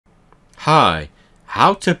Hi,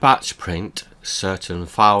 how to batch print certain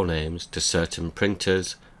file names to certain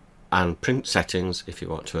printers and print settings if you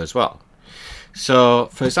want to as well. So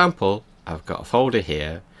for example, I've got a folder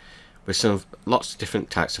here with lots of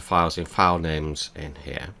different types of files in file names in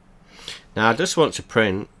here. Now I just want to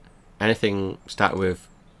print anything starting with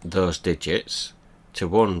those digits to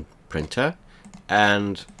one printer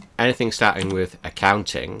and anything starting with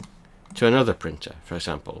accounting to another printer, for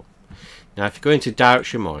example. Now if you go into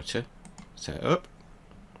directory monitor, set up,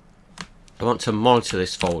 I want to monitor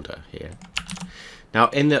this folder here. Now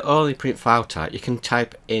in the only print file type you can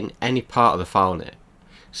type in any part of the file name,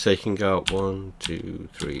 so you can go 1 2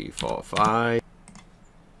 3 4 5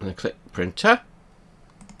 and then click printer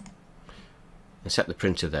and set the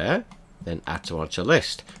printer there, then add to monitor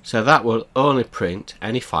list. So that will only print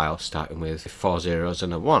any file starting with 4 zeros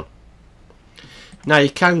and a 1. Now you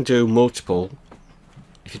can do multiple.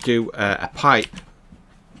 If you do a pipe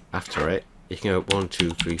after it, you can go 1 2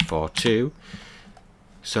 3 4 2.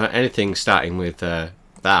 So anything starting with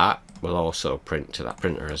that will also print to that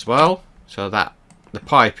printer as well. So that the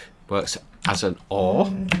pipe works as an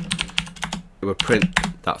OR. It will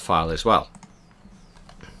print that file as well.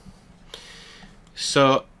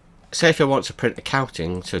 So say if you want to print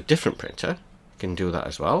accounting to a different printer, you can do that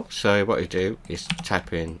as well. So what you do is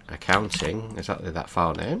type in accounting, exactly that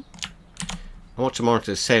file name. I want to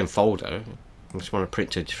monitor the same folder. I just want to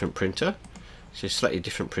print to a different printer. So you select your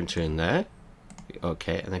different printer in there.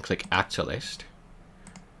 OK, and then click add to list.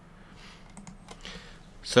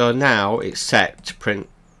 So now it's set to print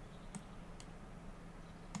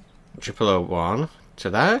 0001 to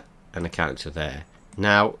there and accounting to there.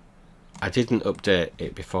 Now I didn't update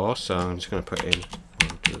it before, so I'm just going to put in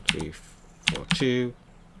 1 2 3 4 2.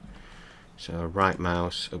 So right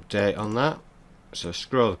mouse update on that. So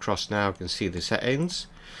scroll across now, you can see the settings.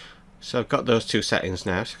 So I've got those two settings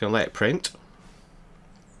now, so I can let it print.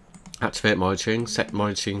 Activate monitoring, set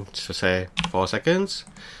monitoring to say 4 seconds.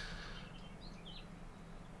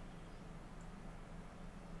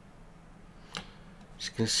 As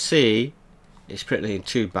you can see, it's printing in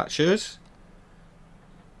 2 batches.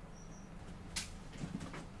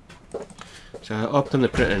 So I open the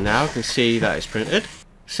printer now, you can see that it's printed.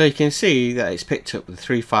 So you can see that it's picked up the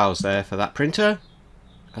 3 files there for that printer,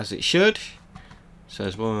 as it should. So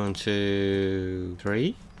there's 1 2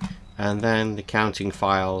 3, and then the counting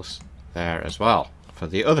files there as well for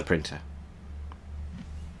the other printer.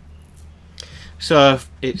 So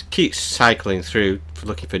it keeps cycling through for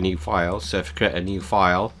looking for new files. So if you create a new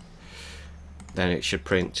file, then it should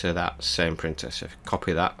print to that same printer. So if you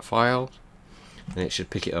copy that file, then it should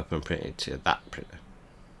pick it up and print it to that printer.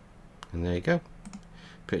 And there you go,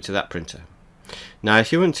 put it to that printer. Now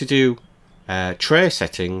if you want to do tray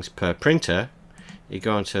settings per printer, you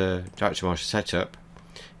go into directory monitor setup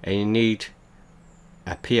and you need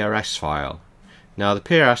a PRS file. Now the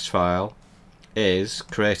PRS file is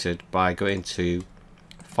created by going to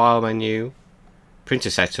file menu, printer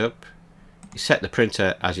setup, you set the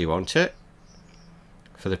printer as you want it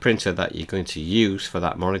for the printer that you're going to use for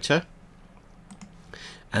that monitor,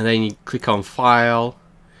 and then you click on file,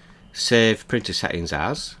 save printer settings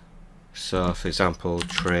as. So for example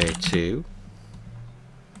tray 2,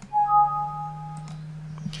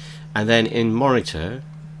 and then in monitor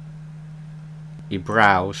you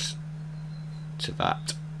browse to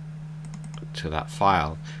that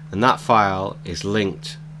file, and that file is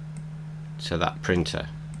linked to that printer.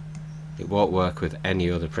 It won't work with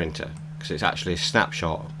any other printer because it's actually a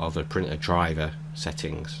snapshot of the printer driver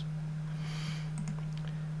settings,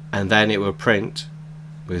 and then it will print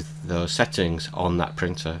with those settings on that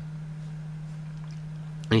printer.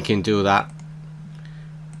 And you can do that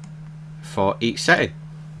for each setting,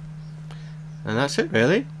 and that's it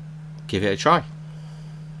really. Give it a try.